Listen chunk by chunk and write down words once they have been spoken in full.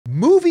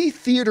movie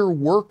theater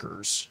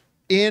workers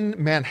in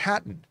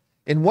Manhattan,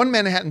 in one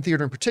Manhattan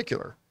theater in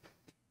particular,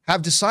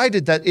 have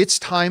decided that it's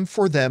time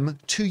for them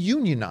to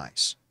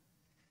unionize.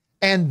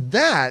 And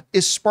that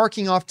is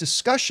sparking off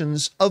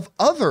discussions of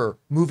other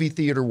movie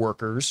theater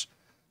workers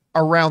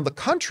around the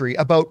country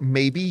about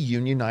maybe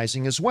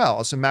unionizing as well.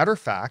 As a matter of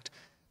fact,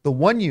 the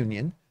one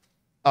union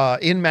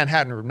in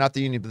Manhattan, or not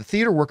the union, but the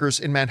theater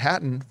workers in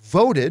Manhattan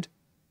voted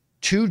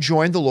to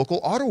join the local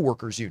auto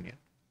workers union.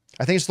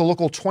 I think it's the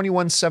local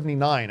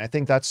 2179. I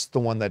think that's the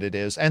one that it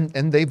is.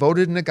 And they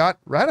voted and it got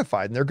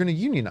ratified and they're going to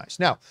unionize.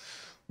 Now,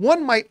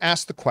 one might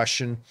ask the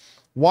question,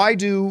 why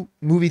do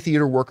movie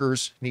theater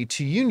workers need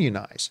to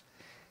unionize?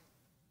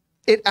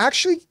 It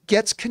actually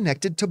gets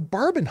connected to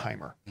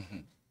Barbenheimer. Mm-hmm.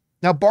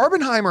 Now,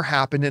 Barbenheimer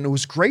happened and it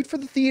was great for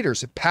the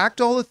theaters. It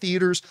packed all the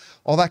theaters,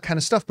 all that kind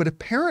of stuff. But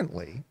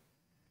apparently,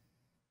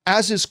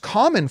 as is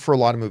common for a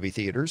lot of movie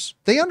theaters,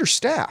 they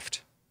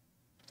understaffed,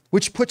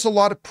 which puts a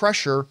lot of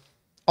pressure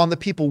on the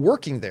people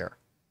working there.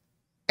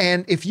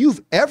 And if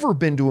you've ever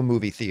been to a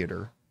movie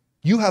theater,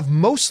 you have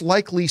most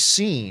likely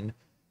seen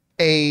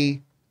a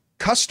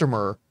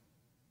customer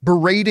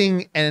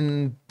berating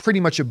and pretty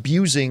much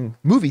abusing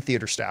movie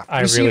theater staff. I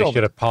really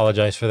should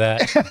apologize for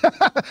that.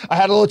 I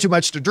had a little too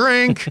much to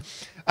drink.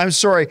 I'm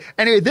sorry.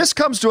 Anyway, this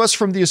comes to us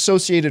from the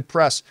Associated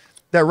Press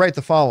that write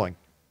the following.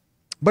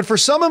 But for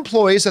some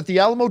employees at the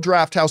Alamo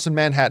Drafthouse in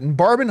Manhattan,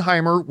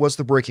 Barbenheimer was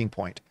the breaking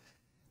point.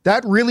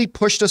 That really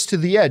pushed us to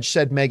the edge,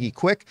 said Maggie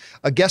Quick,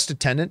 a guest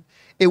attendant.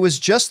 It was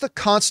just the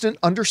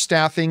constant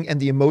understaffing and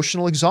the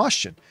emotional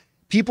exhaustion.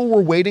 People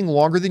were waiting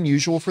longer than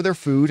usual for their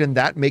food, and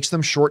that makes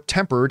them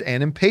short-tempered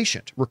and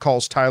impatient,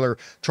 recalls Tyler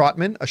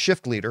Trotman, a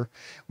shift leader.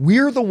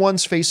 We're the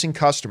ones facing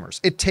customers.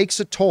 It takes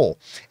a toll,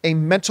 a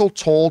mental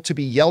toll, to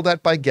be yelled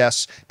at by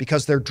guests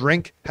because their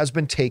drink has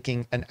been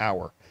taking an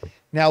hour.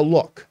 Now,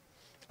 look,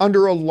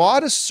 under a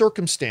lot of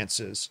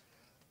circumstances,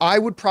 I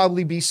would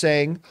probably be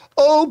saying,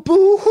 oh,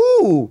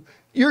 boo-hoo,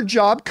 your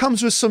job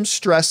comes with some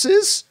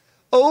stresses.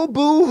 Oh,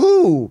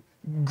 boo-hoo,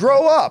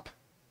 grow up.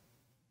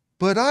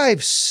 But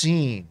I've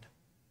seen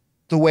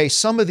the way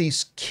some of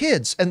these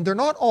kids, and they're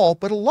not all,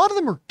 but a lot of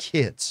them are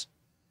kids.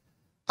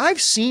 I've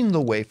seen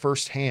the way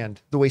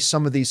firsthand, the way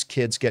some of these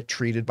kids get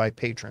treated by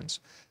patrons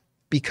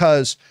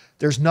because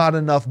there's not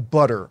enough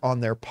butter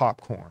on their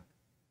popcorn,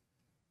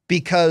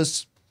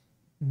 because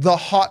the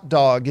hot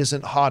dog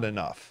isn't hot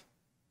enough,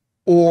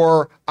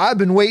 or I've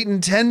been waiting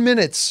 10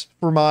 minutes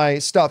for my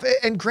stuff.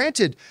 And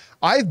granted,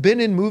 I've been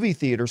in movie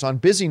theaters on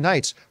busy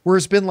nights where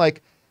it's been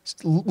like,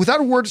 without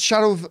a word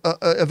shadow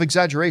of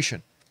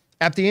exaggeration,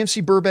 at the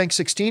AMC Burbank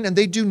 16, and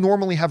they do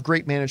normally have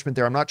great management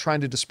there. I'm not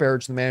trying to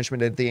disparage the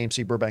management at the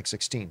AMC Burbank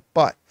 16,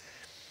 but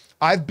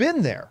I've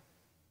been there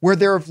where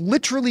there have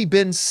literally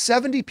been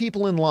 70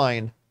 people in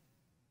line,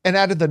 and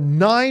out of the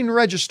 9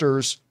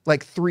 registers,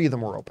 like 3 of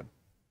them were open.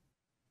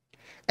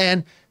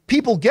 And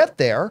people get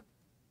there,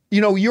 you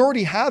know, you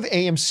already have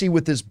AMC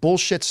with this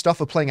bullshit stuff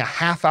of playing a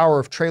half hour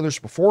of trailers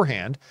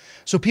beforehand.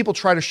 So people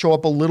try to show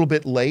up a little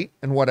bit late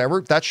and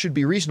whatever. That should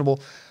be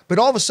reasonable. But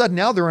all of a sudden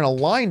now they're in a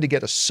line to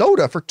get a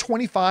soda for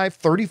 25,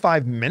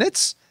 35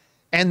 minutes.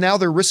 And now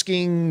they're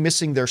risking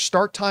missing their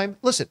start time.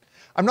 Listen,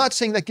 I'm not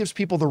saying that gives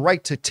people the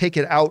right to take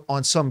it out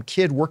on some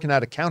kid working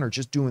at a counter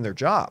just doing their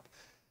job.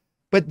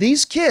 But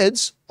these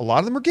kids, a lot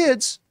of them are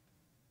kids,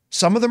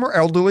 some of them are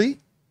elderly,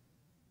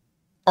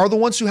 are the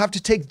ones who have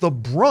to take the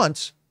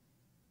brunt,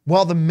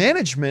 while the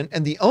management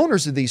and the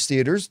owners of these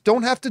theaters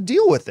don't have to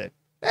deal with it.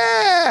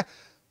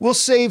 We'll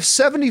save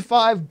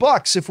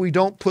 $75 if we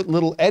don't put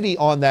little Eddie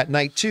on that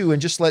night too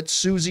and just let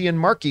Susie and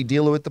Marky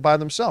deal with it by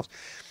themselves.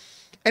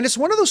 And it's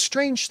one of those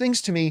strange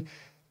things to me,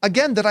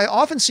 again, that I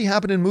often see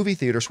happen in movie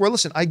theaters where,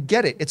 listen, I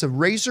get it. It's a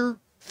razor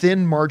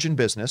thin margin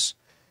business.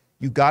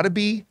 You got to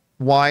be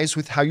wise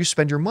with how you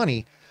spend your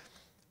money,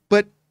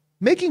 but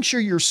making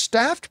sure you're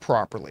staffed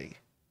properly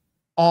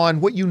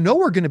on what you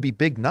know are going to be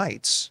big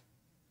nights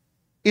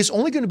is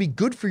only going to be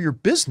good for your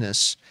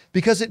business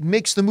because it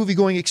makes the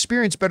movie-going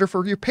experience better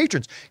for your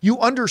patrons. You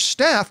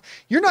understaff,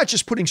 you're not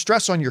just putting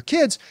stress on your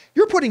kids,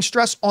 you're putting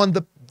stress on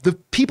the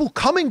people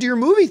coming to your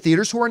movie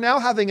theaters who are now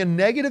having a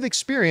negative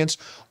experience,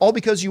 all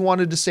because you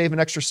wanted to save an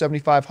extra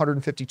 $75,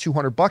 $150,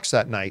 $200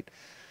 that night.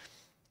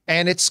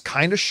 And it's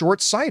kind of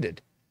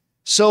short-sighted.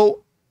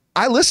 So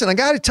I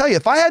got to tell you,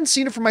 if I hadn't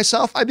seen it for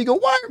myself, I'd be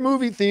going, why are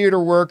movie theater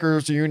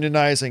workers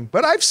unionizing?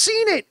 But I've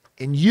seen it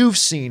and you've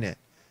seen it.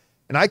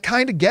 And I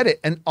kind of get it.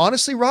 And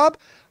honestly, Rob,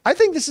 I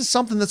think this is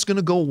something that's going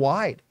to go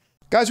wide.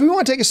 Guys, we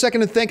want to take a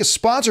second to thank a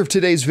sponsor of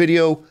today's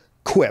video,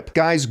 Quip.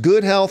 Guys,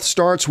 good health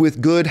starts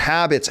with good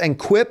habits, and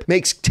Quip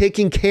makes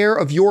taking care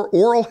of your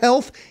oral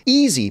health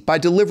easy by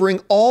delivering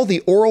all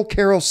the oral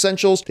care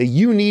essentials that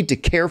you need to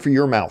care for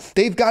your mouth.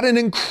 They've got an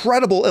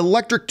incredible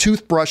electric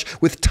toothbrush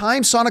with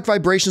timed sonic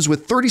vibrations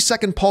with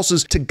 30-second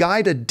pulses to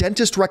guide a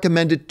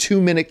dentist-recommended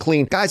 2-minute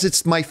clean. Guys,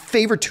 it's my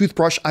favorite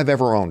toothbrush I've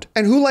ever owned.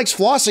 And who likes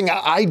flossing?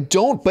 I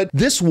don't, but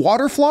this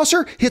water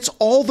flosser hits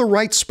all the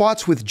right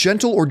spots with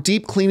gentle or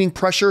deep cleaning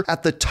pressure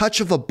at the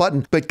touch of a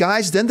button. But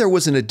guys, then there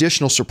was an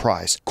additional surprise.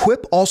 surprise.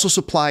 Quip also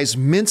supplies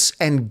mints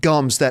and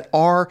gums that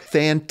are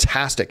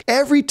fantastic.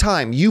 Every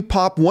time you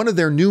pop one of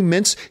their new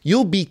mints,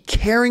 you'll be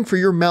caring for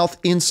your mouth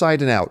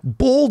inside and out.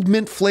 Bold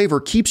mint flavor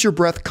keeps your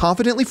breath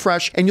confidently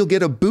fresh, and you'll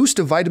get a boost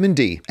of vitamin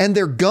D. And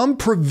their gum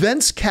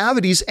prevents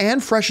cavities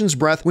and freshens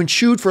breath when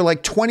chewed for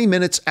like 20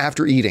 minutes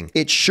after eating.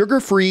 It's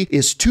sugar-free,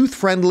 is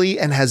tooth-friendly,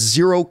 and has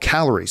 0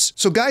 calories.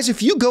 So guys,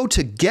 if you go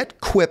to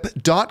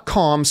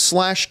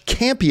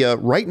getquip.com/Campea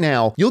right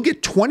now, you'll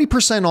get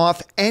 20%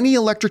 off any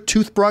electric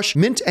toothbrush,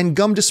 mint and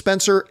gum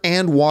dispenser,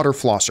 and water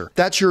flosser.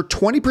 That's your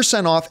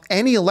 20% off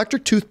any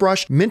electric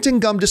toothbrush, mint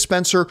and gum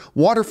dispenser,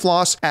 water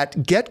floss at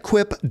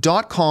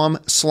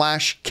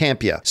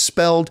getquip.com/Campea,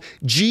 spelled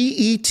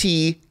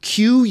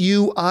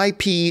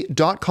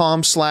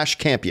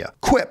GETQUIP.com/Campea.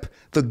 Quip,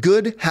 the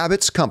good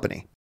habits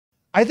company.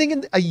 I think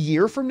in a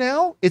year from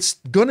now, it's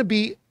going to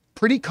be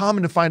pretty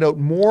common to find out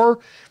more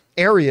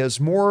areas,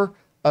 more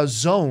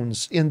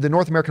zones in the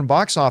North American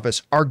box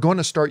office are going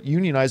to start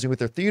unionizing with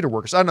their theater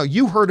workers. I don't know.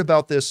 You heard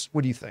about this.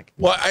 What do you think?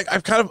 Well,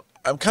 I'm kind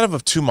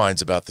of two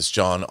minds about this,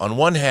 John. On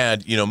one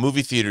hand, you know,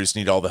 movie theaters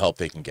need all the help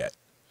they can get.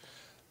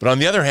 But on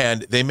the other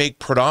hand, they make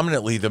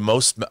predominantly the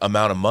most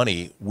amount of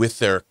money with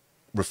their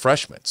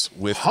refreshments.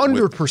 With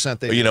 100%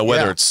 they do. You know,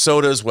 whether it's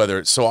sodas, whether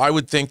it's, so I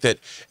would think that,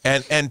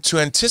 and to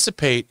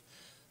anticipate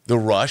the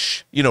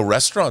rush, you know,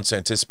 restaurants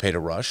anticipate a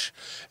rush.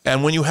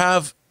 And when you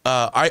have,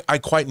 I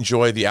quite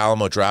enjoy the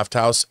Alamo Draft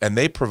House, and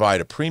they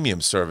provide a premium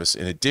service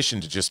in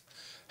addition to just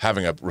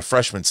having a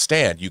refreshment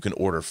stand. You can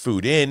order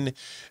food in.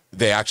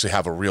 They actually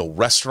have a real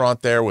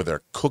restaurant there where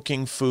they're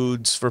cooking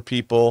foods for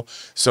people.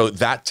 So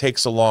that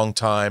takes a long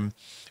time.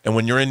 And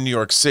when you're in New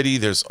York City,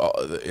 there's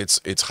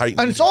it's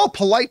heightened. And it's all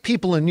polite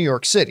people in New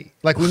York City.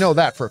 Like, we know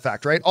that for a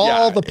fact, right?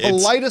 All the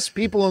politest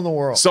people in the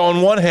world. So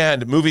on one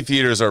hand, movie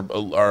theaters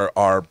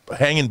are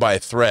hanging by a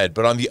thread.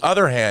 But on the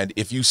other hand,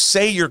 if you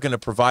say you're going to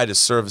provide a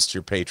service to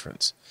your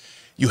patrons,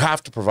 you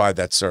have to provide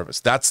that service.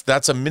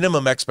 That's a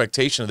minimum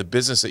expectation of the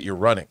business that you're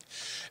running.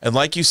 And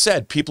like you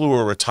said, people who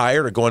are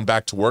retired are going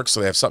back to work, so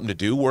they have something to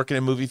do working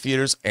in movie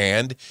theaters,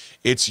 and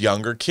it's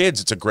younger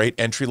kids. It's a great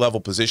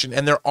entry-level position,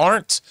 and there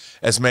aren't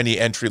as many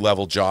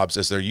entry-level jobs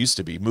as there used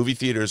to be. Movie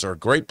theaters are a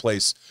great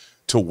place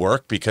to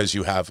work because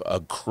you have a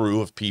crew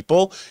of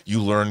people.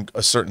 You learn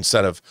a certain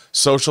set of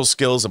social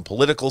skills and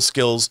political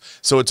skills,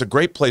 so it's a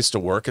great place to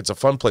work. It's a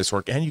fun place to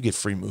work, and you get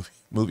free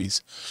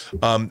movies.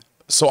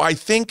 So I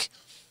think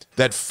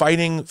that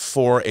fighting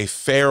for a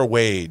fair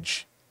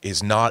wage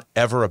is not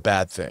ever a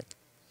bad thing.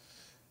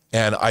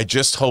 And I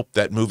just hope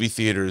that movie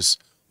theaters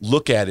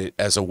look at it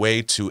as a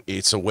way to,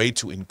 it's a way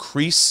to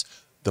increase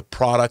the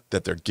product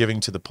that they're giving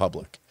to the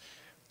public.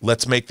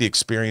 Let's make the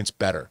experience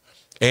better.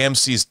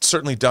 AMC's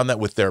certainly done that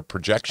with their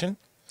projection.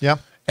 Yeah.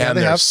 And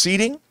their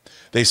seating.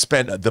 They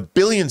spent the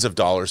billions of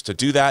dollars to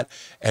do that.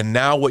 And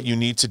now what you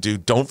need to do,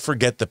 don't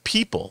forget the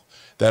people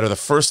that are the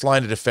first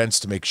line of defense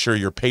to make sure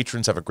your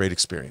patrons have a great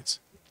experience.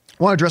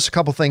 I want to address a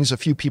couple things a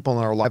few people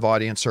in our live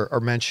audience are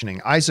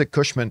mentioning. Isaac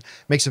Cushman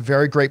makes a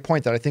very great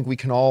point that I think we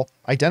can all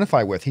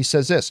identify with. He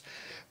says this: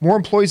 more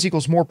employees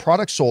equals more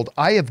products sold.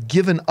 I have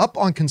given up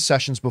on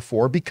concessions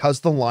before because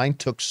the line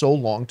took so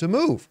long to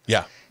move.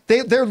 Yeah.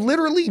 They're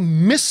literally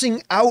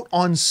missing out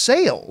on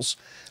sales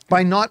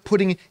by not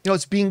putting,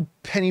 it's being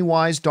penny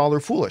wise, dollar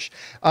foolish.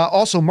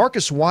 Also,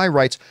 Marcus Y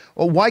writes,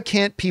 well, why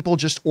can't people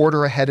just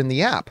order ahead in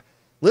the app?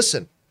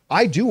 Listen,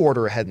 I do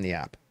order ahead in the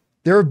app.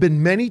 There have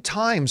been many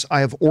times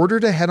I have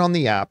ordered ahead on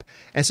the app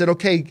and said,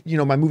 okay,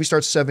 my movie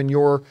starts 7,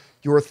 your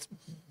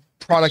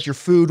product, your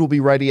food will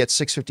be ready at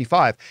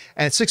 6:55.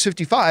 And at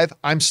 6:55,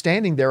 I'm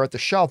standing there at the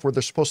shelf where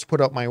they're supposed to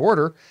put out my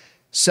order.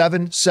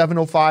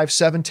 7:05,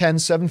 7:10,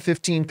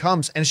 7:15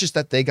 comes, and it's just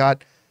that they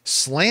got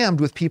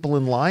slammed with people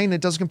in line.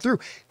 It doesn't come through.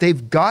 The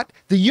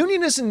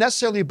union isn't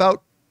necessarily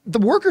about, the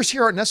workers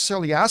here aren't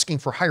necessarily asking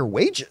for higher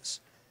wages.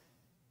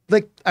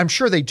 Like, I'm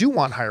sure they do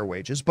want higher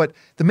wages, but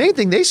the main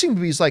thing they seem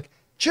to be is like,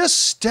 just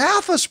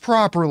staff us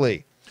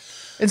properly.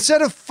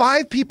 Instead of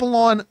 5 people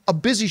on a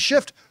busy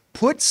shift,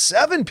 put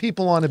 7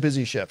 people on a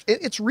busy shift.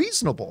 It's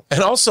reasonable.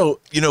 And also,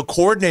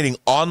 coordinating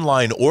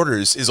online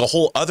orders is a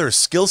whole other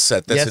skill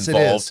set that's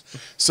involved. It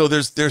is. So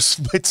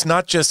it's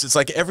not just, it's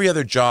like every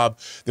other job.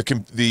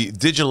 The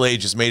digital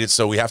age has made it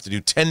so we have to do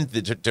 10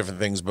 different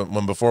things, but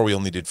when before we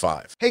only did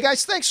 5. Hey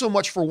guys, thanks so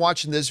much for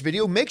watching this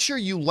video. Make sure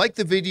you like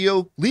the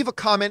video, leave a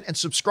comment, and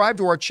subscribe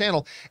to our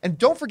channel. And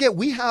don't forget,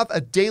 we have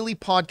a daily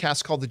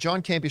podcast called the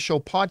John Campea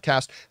Show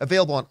podcast,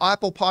 available on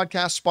Apple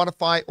Podcasts,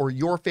 Spotify, or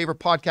your favorite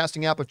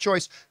podcasting app of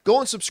choice. Go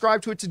and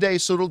subscribe to it today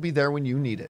so it'll be there when you need it.